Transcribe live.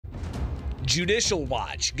Judicial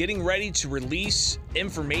Watch getting ready to release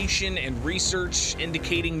information and research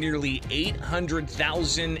indicating nearly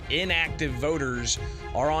 800,000 inactive voters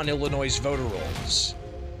are on Illinois' voter rolls.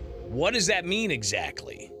 What does that mean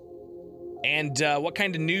exactly? And what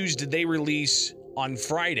kind of news did they release on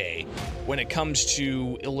Friday when it comes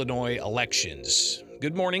to Illinois elections?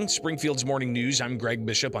 Good morning, Springfield's Morning News. I'm Greg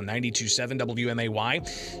Bishop on 92.7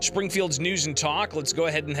 WMAY. Springfield's News and Talk. Let's go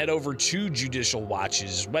ahead and head over to Judicial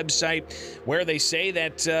Watch's website, where they say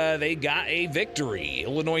that they got a victory.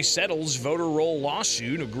 Illinois settles voter roll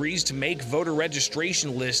lawsuit, agrees to make voter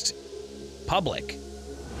registration list public.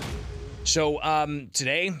 So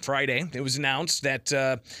today, Friday, it was announced that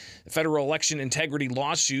the federal election integrity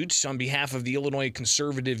lawsuit on behalf of the Illinois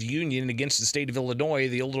Conservative Union against the state of Illinois,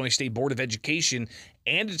 the Illinois State Board of Education,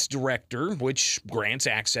 and its director, which grants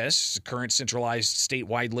access to the current centralized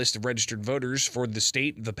statewide list of registered voters for the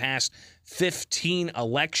state the past 15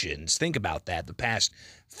 elections. Think about that, the past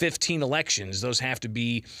 15 elections. Those have to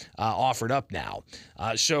be offered up now.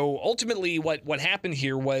 So ultimately what happened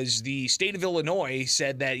here was the state of Illinois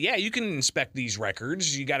said that, yeah, you can inspect these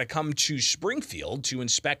records. You got to come to Springfield to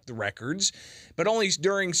inspect the records, but only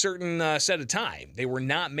during certain set of time. They were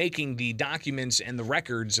not making the documents and the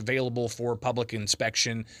records available for public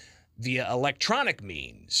inspection via electronic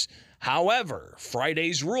means. However,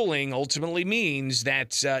 Friday's ruling ultimately means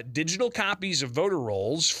that digital copies of voter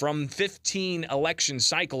rolls from 15 election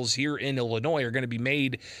cycles here in Illinois are going to be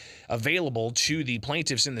made available to the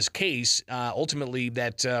plaintiffs in this case. Ultimately,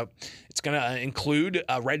 that it's going to include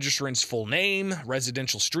a registrant's full name,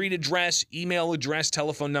 residential street address, email address,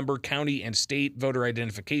 telephone number, county and state voter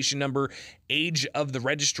identification number, age of the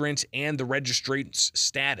registrant, and the registrant's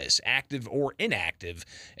status, active or inactive.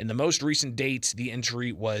 In the most recent date, the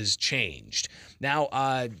entry was changed. Now,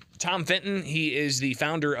 Tom Fenton, he is the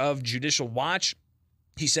founder of Judicial Watch.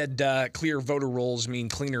 He said clear voter rolls mean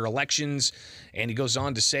cleaner elections, and he goes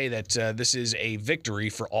on to say that this is a victory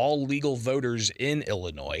for all legal voters in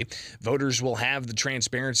Illinois. Voters will have the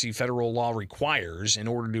transparency federal law requires in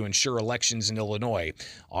order to ensure elections in Illinois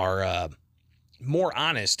are more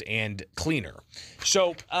honest and cleaner.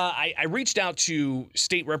 So I reached out to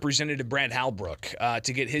State Representative Brad Halbrook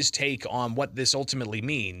to get his take on what this ultimately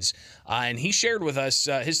means. And he shared with us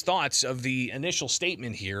his thoughts of the initial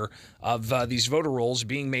statement here of these voter rolls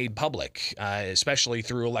being made public, especially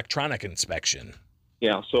through electronic inspection.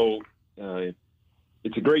 Yeah, so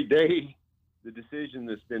it's a great day. The decision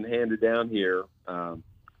that's been handed down here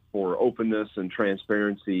for openness and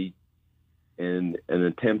transparency and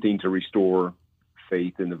attempting to restore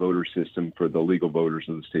faith in the voter system for the legal voters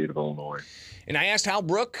of the state of Illinois. And I asked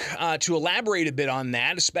Halbrook to elaborate a bit on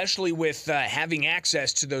that, especially with having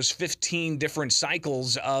access to those 15 different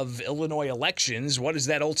cycles of Illinois elections. What does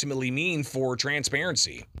that ultimately mean for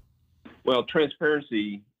transparency? Well,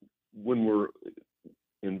 transparency, when we're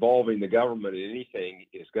involving the government in anything,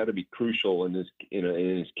 is got to be crucial and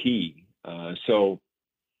is key. So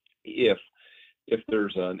if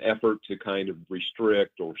there's an effort to kind of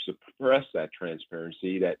restrict or suppress that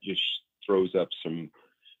transparency, that just throws up some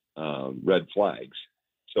red flags.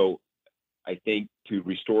 So I think to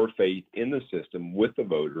restore faith in the system with the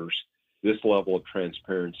voters, this level of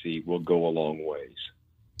transparency will go a long ways.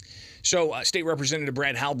 So, State Representative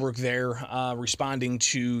Brad Halbrook there responding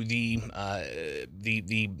to the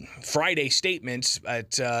Friday statements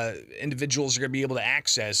that individuals are going to be able to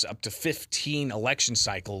access up to 15 election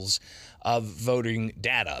cycles of voting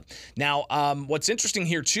data. Now, what's interesting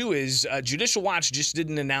here, too, is Judicial Watch just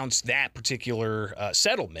didn't announce that particular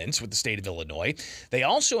settlement with the state of Illinois. They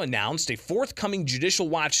also announced a forthcoming Judicial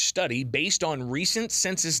Watch study based on recent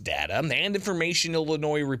census data and information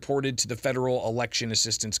Illinois reported to the Federal Election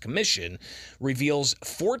Assistance Commission reveals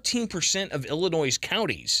 14% of Illinois'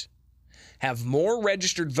 counties have more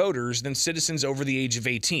registered voters than citizens over the age of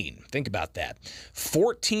 18. Think about that.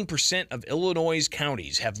 14% of Illinois'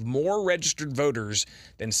 counties have more registered voters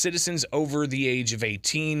than citizens over the age of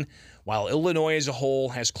 18, while Illinois as a whole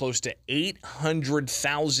has close to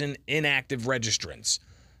 800,000 inactive registrants.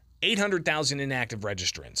 800,000 inactive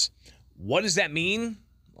registrants. What does that mean?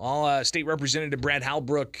 Well, State Representative Brad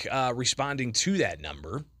Halbrook responding to that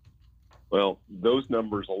number. Well, those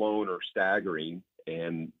numbers alone are staggering.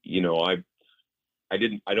 And,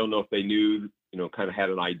 I don't know if they knew, kind of had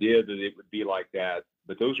an idea that it would be like that,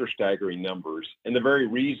 but those are staggering numbers. And the very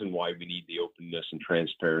reason why we need the openness and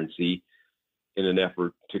transparency in an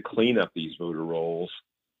effort to clean up these voter rolls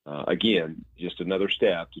again, just another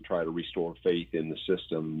step to try to restore faith in the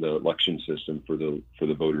system, the election system for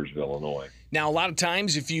the voters of Illinois. Now, a lot of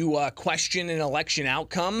times, if you question an election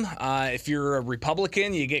outcome, if you're a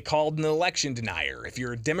Republican, you get called an election denier. If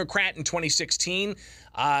you're a Democrat in 2016,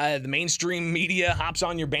 the mainstream media hops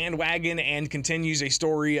on your bandwagon and continues a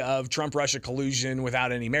story of Trump-Russia collusion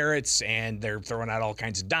without any merits, and they're throwing out all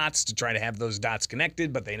kinds of dots to try to have those dots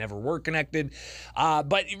connected, but they never were connected.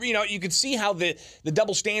 But, you can see how the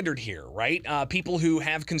double standard here, right? People who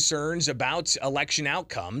have concerns about election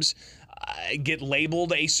outcomes get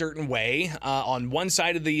labeled a certain way on one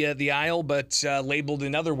side of the aisle, but labeled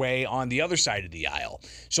another way on the other side of the aisle.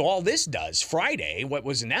 So all this does, Friday, what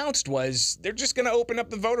was announced was they're just going to open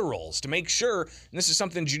up the voter rolls to make sure, and this is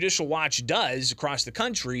something Judicial Watch does across the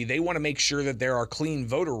country, they want to make sure that there are clean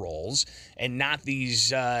voter rolls and not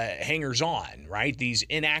these hangers-on, right? These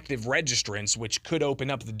inactive registrants, which could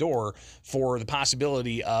open up the door for the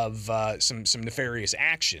possibility of some nefarious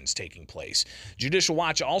actions taking place. Judicial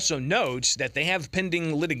Watch also knows that they have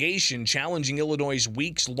pending litigation challenging Illinois'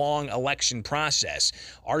 weeks-long election process,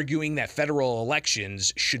 arguing that federal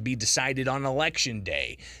elections should be decided on Election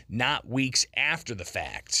Day, not weeks after the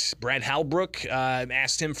fact. Brad Halbrook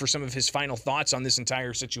asked him for some of his final thoughts on this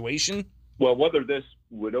entire situation. Well, whether this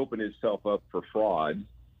would open itself up for fraud,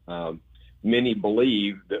 many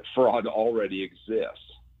believe that fraud already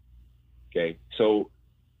exists. Okay, so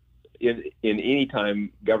in any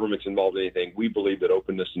time government's involved in anything, we believe that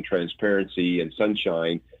openness and transparency and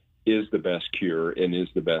sunshine is the best cure and is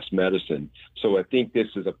the best medicine. So I think this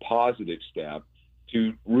is a positive step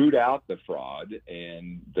to root out the fraud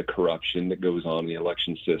and the corruption that goes on in the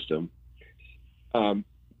election system.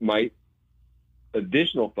 My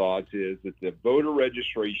additional thoughts is that the voter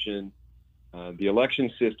registration, the election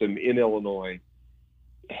system in Illinois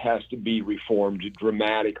has to be reformed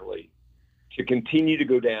dramatically. To continue to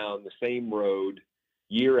go down the same road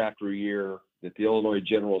year after year that the Illinois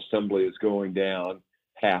General Assembly is going down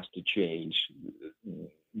has to change.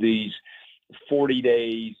 These 40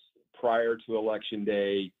 days prior to Election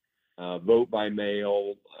Day, vote by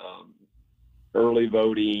mail, early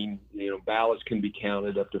voting, ballots can be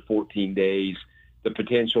counted up to 14 days, the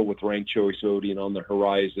potential with ranked choice voting on the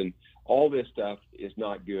horizon. All this stuff is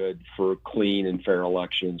not good for clean and fair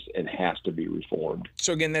elections and has to be reformed.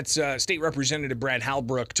 So again, that's State Representative Brad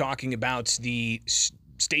Halbrook talking about the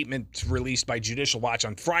statement released by Judicial Watch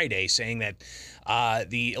on Friday saying that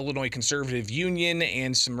the Illinois Conservative Union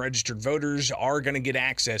and some registered voters are going to get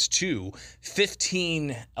access to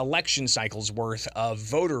 15 election cycles worth of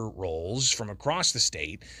voter rolls from across the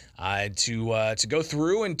state to go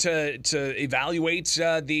through and to evaluate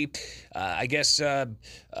the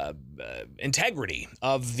integrity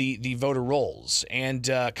of the voter rolls. And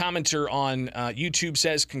commenter on YouTube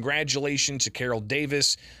says, "Congratulations to Carol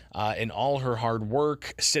Davis and all her hard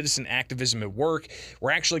work, citizen activism at work."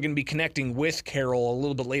 We're actually going to be connecting with Carol a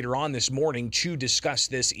little bit later on this morning to discuss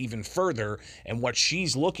this even further and what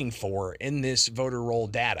she's looking for in this voter roll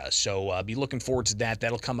data. So be looking forward to that.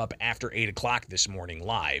 That'll come up after 8 o'clock this morning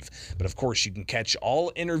live. But of course, you can catch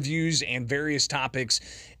all interviews and various topics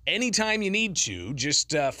anytime you need to.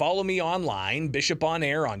 Just follow me online, Bishop on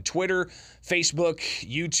Air on Twitter, Facebook,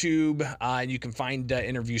 YouTube, and you can find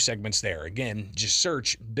interview segments there. Again, just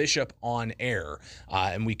search Bishop on Air,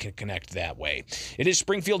 and we can connect that way. It is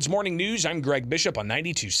Springfield's Morning News. I'm Greg Bishop on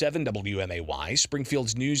 92.7 WMAY,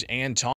 Springfield's News and Talk.